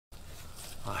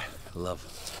I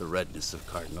love the redness of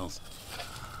cardinals.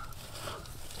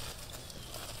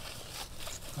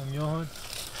 I'm Johan.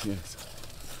 Yes.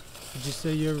 Did you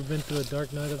say you ever been through a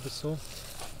dark night of the soul?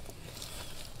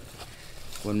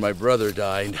 When my brother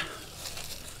died,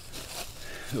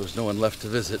 there was no one left to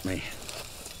visit me.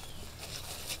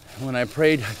 When I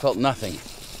prayed, I felt nothing.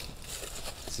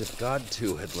 As if God,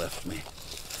 too, had left me.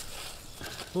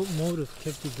 What motive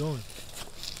kept you going?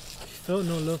 If you felt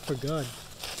no love for God,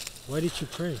 why did you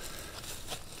pray?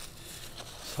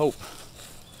 Hope.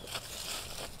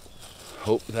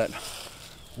 Hope that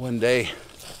one day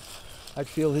I'd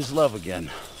feel his love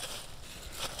again.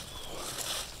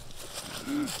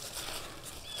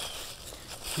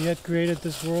 If you had created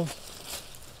this world,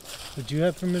 would you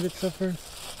have permitted suffering?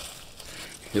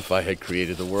 If I had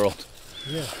created the world,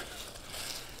 Yeah.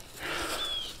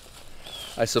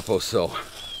 I suppose so.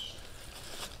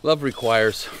 Love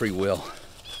requires free will,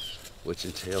 which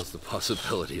entails the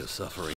possibility of suffering.